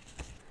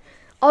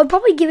 I would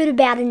probably give it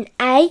about an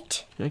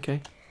 8.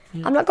 Okay.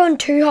 I'm not going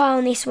too high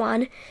on this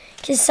one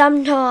because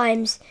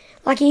sometimes,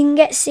 like, you can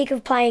get sick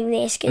of playing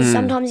this because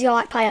sometimes you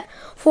like play it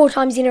 4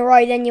 times in a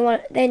row.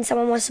 Then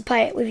someone wants to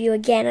play it with you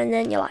again, and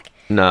then you're like,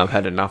 No, I've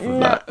had enough of no,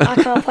 that. I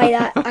can't play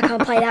that. I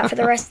can't play that for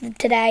the rest of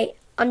today.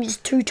 I'm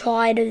just too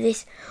tired of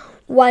this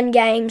one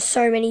game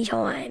so many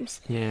times.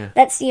 Yeah.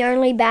 That's the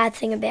only bad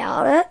thing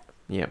about it.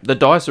 Yeah. The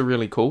dice are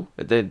really cool.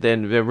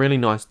 They're really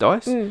nice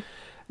dice.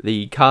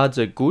 The cards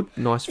are good,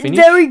 nice finish.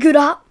 Very good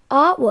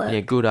artwork. Yeah,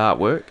 good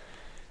artwork.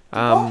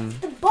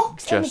 The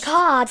box and the just-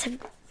 cards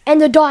and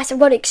the dice have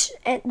got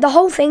and the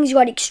whole thing's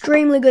got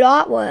extremely good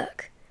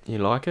artwork. You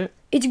like it?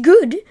 It's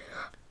good.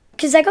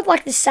 because they got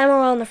like the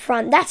samurai on the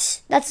front.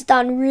 That's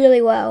done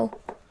really well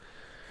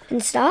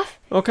and stuff.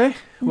 Okay.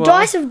 Well,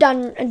 Dice have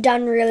done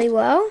really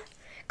well.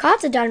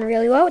 Cards have done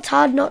really well. It's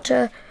hard not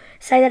to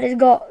say that it's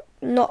got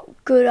not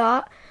good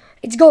art.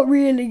 It's got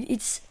really.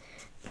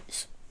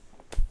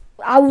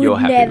 I would You're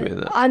happy never. with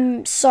it?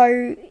 I'm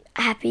so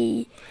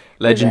happy.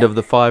 Legend with of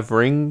the Five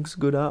Rings,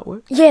 good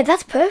artwork. Yeah,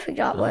 that's perfect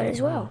artwork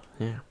as well.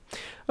 Yeah.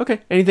 Okay.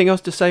 Anything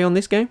else to say on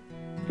this game?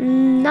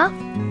 No.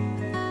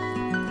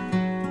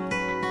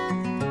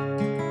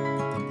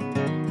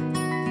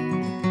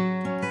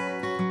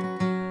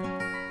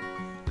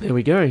 There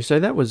we go. So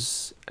that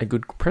was a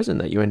good present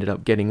that you ended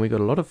up getting. We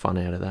got a lot of fun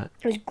out of that.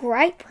 It was a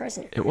great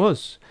present. It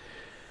was.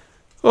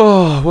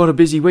 Oh, what a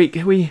busy week.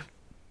 We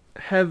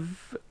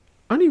have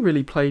only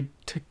really played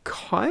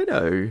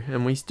Tokaido,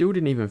 and we still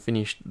didn't even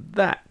finish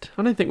that.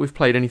 I don't think we've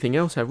played anything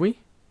else, have we?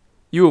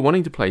 You were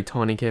wanting to play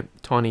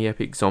Tiny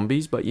Epic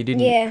Zombies, but you didn't.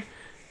 Yeah.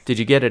 Did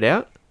you get it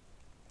out?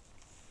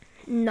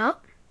 No.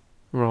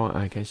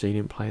 Right, okay, so you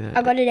didn't play that.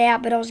 I got it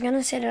out, but I was going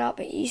to set it up,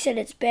 but you said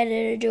it's better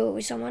to do it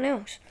with someone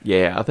else.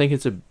 Yeah, I think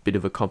it's a bit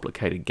of a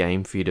complicated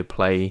game for you to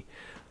play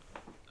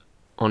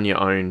on your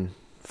own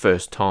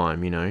first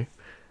time, you know.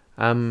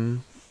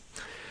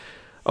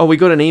 Oh, we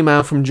got an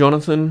email from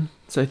Jonathan,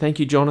 so thank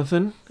you,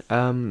 Jonathan.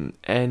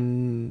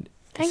 And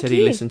he said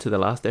he listened to the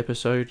last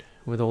episode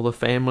with all the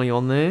family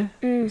on there,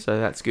 so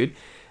that's good.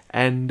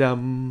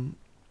 And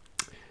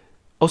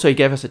also he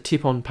gave us a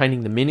tip on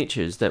painting the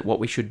miniatures, that what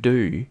we should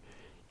do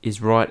is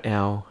write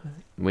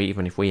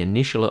even if we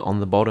initial it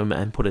on the bottom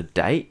and put a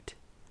date.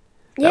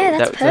 Yeah,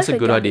 that's perfect. That's a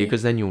good idea,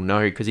 because then you'll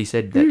know, because he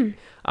said that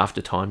after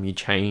time you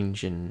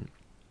change and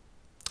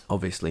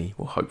obviously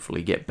will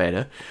hopefully get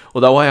better.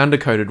 Although I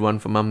undercoated one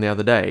for Mum the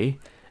other day,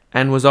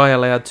 and was I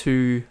allowed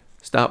to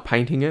start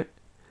painting it?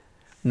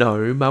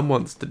 No, Mum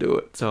wants to do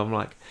it. So I'm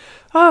like,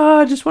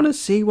 I just want to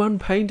see one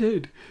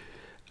painted.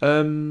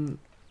 So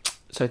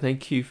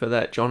thank you for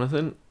that,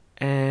 Jonathan.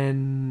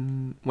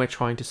 And we're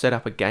trying to set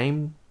up a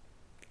game.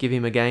 Give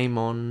him a game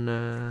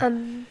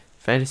on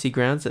Fantasy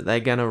Grounds that they're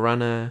going to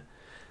run a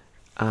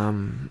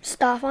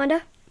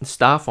Starfinder.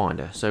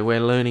 So we're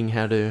learning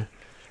how to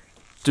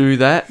do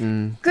that.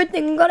 And Good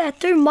thing we got our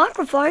 2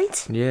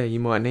 microphones. yeah, you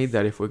might need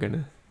that if we're going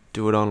to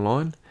do it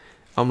online.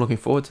 I'm looking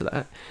forward to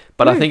that.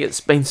 But I think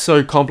it's been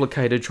so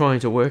complicated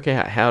trying to work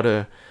out how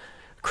to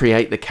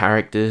create the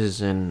characters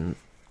and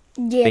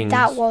things.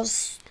 That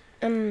was...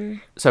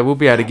 So we'll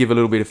be able to give a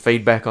little bit of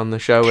feedback on the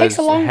show takes as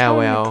a long how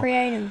time to our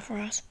create them for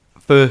us.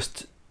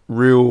 first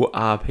real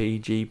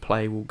RPG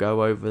play will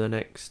go over the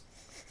next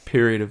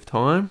period of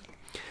time.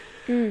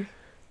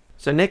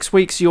 So next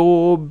week's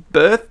your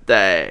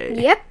birthday.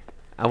 Yep.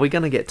 Are we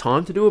going to get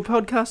time to do a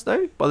podcast,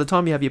 though? By the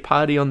time you have your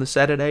party on the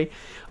Saturday?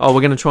 Oh,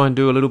 we're going to try and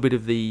do a little bit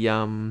of the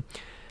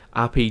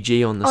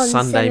RPG on the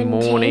Sunday 17th.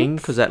 morning,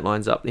 because that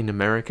lines up in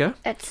America.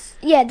 That's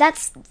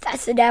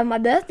the day of my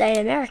birthday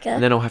in America.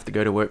 And then I'll have to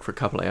go to work for a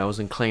couple of hours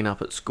and clean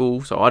up at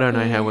school, so I don't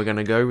know how we're going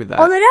to go with that.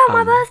 On the day of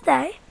my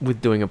birthday? With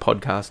doing a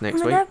podcast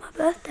next On the week. day of my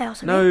birthday or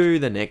something? No,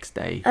 the next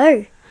day.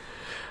 Oh.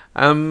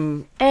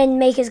 Um, And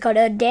Mika's got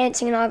her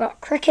dancing and I got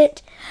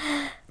cricket.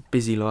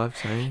 busy life,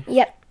 so...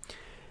 Yep.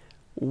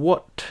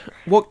 What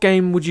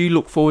game would you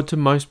look forward to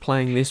most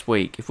playing this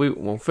week?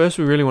 First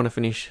we really want to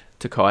finish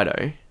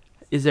Tokaido.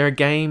 Is there a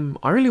game...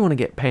 I really want to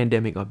get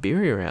Pandemic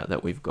Iberia out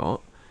that we've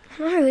got.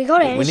 No, we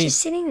got it. We It's need- just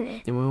sitting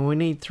there. Well, we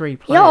need 3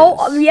 players.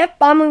 Yep,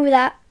 I'm with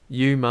that.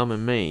 You, Mum,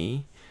 and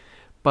me.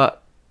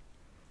 But...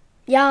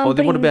 Yeah, what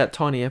about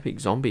Tiny Epic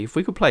Zombie? If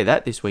we could play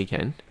that this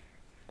weekend,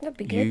 That'd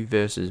be good. you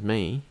versus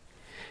me,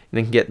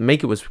 and then get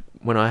Mika was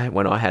when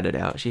I had it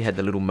out. She had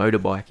the little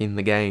motorbike in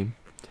the game,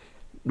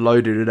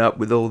 loaded it up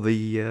with all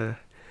the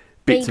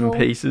bits and People.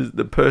 pieces,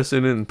 the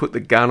person, and put the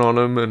gun on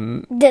them,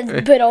 and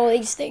Put all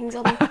these things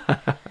on them.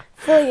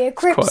 For your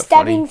grip, quite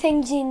stabbing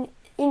things in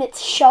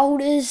its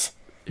shoulders,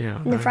 yeah, I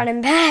in the know. front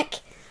and back.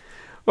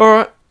 All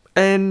right,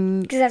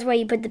 and Because that's where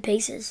you put the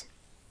pieces.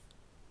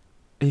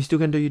 are you still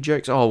gonna do your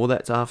jokes? Oh, well,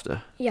 that's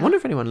after. Yeah. I wonder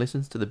if anyone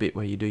listens to the bit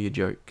where you do your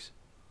jokes.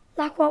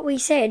 Like what we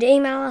said,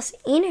 email us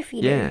in if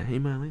you do. Yeah,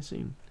 email us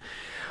in.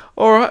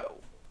 All right,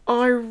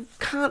 I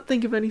can't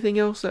think of anything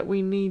else that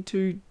we need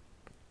to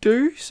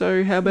do.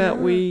 So how about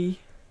we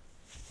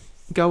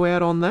go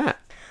out on that?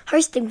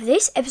 Hosting for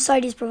this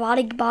episode is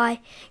provided by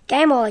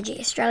Gameology,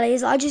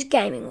 Australia's largest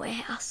gaming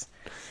warehouse.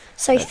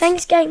 So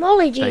thanks,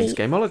 Gameology. Thanks,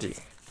 Gameology.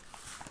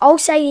 I'll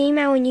say the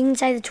email and you can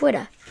say the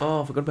Twitter.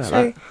 Oh, I forgot about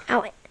So,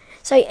 that.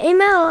 so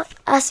email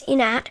us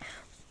in at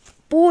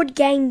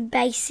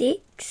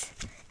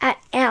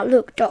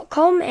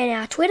boardgamebasics@outlook.com and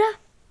our Twitter.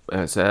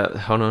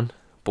 Hold on.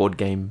 Board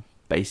Game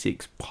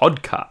Basics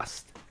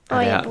Podcast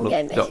at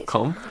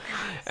outlook.com.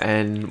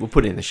 And we'll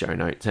put it in the show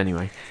notes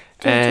anyway.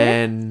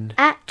 And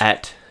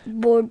at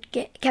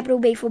capital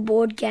B for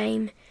Board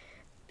Game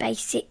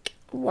Basic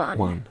 1.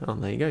 1. Oh,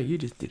 there you go. You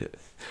just did it.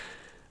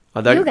 I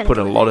You're don't gonna put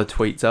a do lot of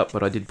tweets up,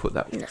 but I did put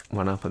that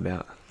one up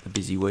about the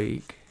busy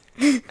week.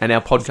 And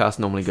our podcast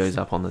normally goes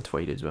up on the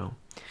tweet as well.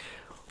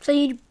 So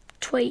you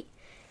tweet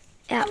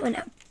out when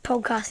our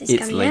podcast is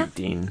It's coming out?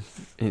 LinkedIn.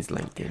 It's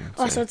LinkedIn.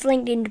 Oh, so it's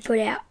LinkedIn to put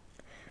out.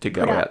 to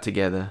go put up. out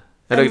together.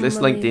 And It's when we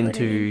linked put it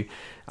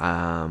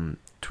into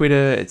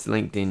Twitter, it's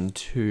linked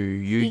into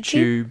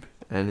YouTube,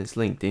 and it's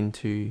linked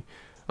into,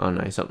 I don't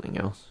know, something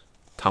else.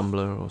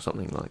 Tumblr or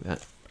something like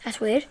that. That's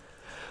weird.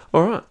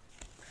 Alright.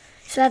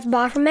 So that's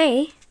bye from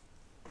me.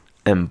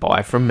 And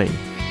bye from me.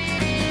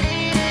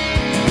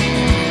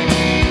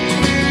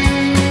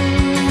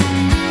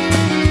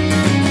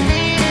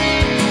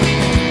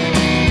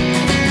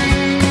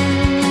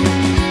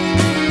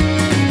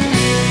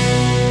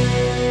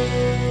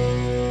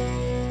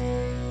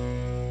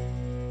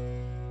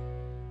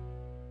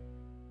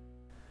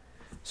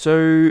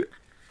 So,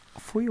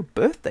 for your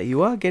birthday,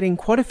 you are getting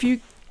quite a few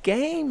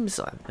games,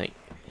 I think.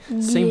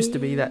 Seems to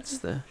be that's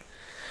the...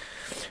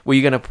 Were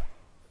you going to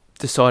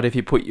decide if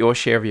you put your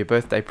share of your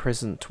birthday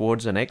present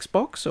towards an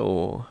Xbox,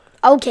 or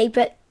I'll keep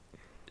it.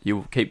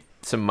 you'll keep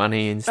some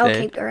money instead?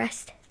 I'll keep the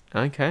rest.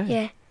 Okay.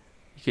 Yeah.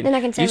 You Then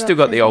I can save still up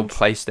got for the old things.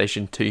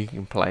 PlayStation 2 you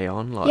can play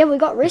on. Like, Yeah, we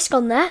got Risk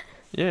on that.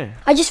 yeah.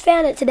 I just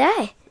found it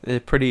today.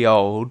 They're pretty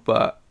old,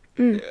 but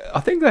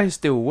I think they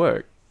still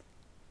work.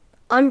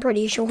 I'm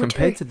pretty sure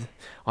Compared too. to...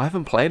 I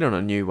haven't played on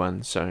a new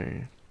one, so...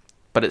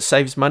 But it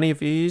saves money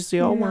if you use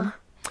the old one.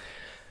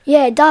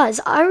 Yeah, it does.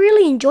 I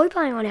really enjoy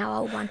playing on our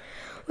old one.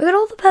 We got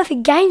all the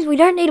perfect games. We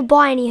don't need to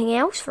buy anything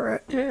else for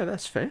it. Yeah,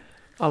 that's fair.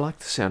 I like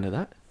the sound of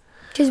that.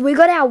 Because we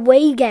got our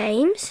Wii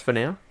games. For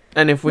now.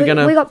 And if we're We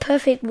gonna... got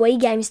perfect Wii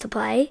games to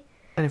play.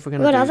 And if we're We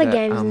gonna got do other that,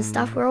 games and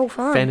stuff. We're all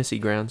fine. Fantasy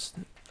Grounds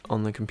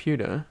on the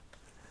computer,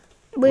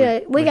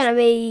 We're we going to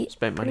be...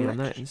 spent money pretty on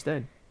much- that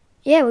instead.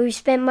 Yeah, we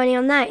spent money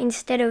on that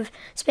instead of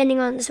spending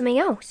on something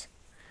else.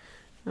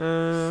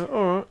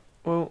 Alright.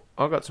 Well,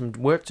 I've got some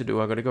work to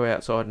do. I've got to go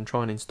outside and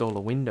try and install a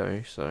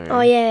window, so...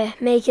 Oh yeah,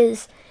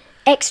 Maker's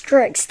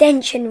extra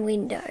extension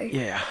window.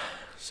 Yeah.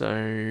 So,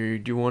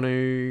 do you want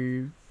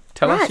to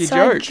tell Right, us your so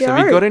jokes? Have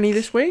you got jokes. any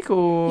this week,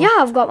 or...? Yeah,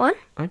 I've got one.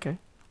 Okay.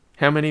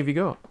 How many have you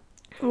got?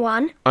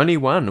 One. Only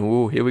one.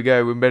 Oh, here we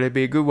go. We better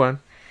be a good one.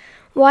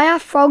 Why are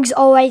frogs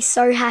always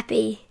so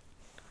happy?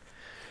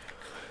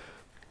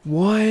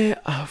 Why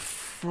are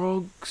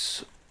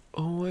frogs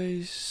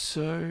always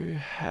so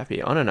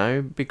happy? I don't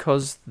know.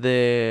 Because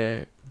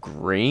they're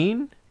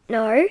green?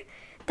 No,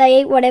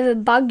 they eat whatever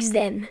bugs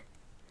them.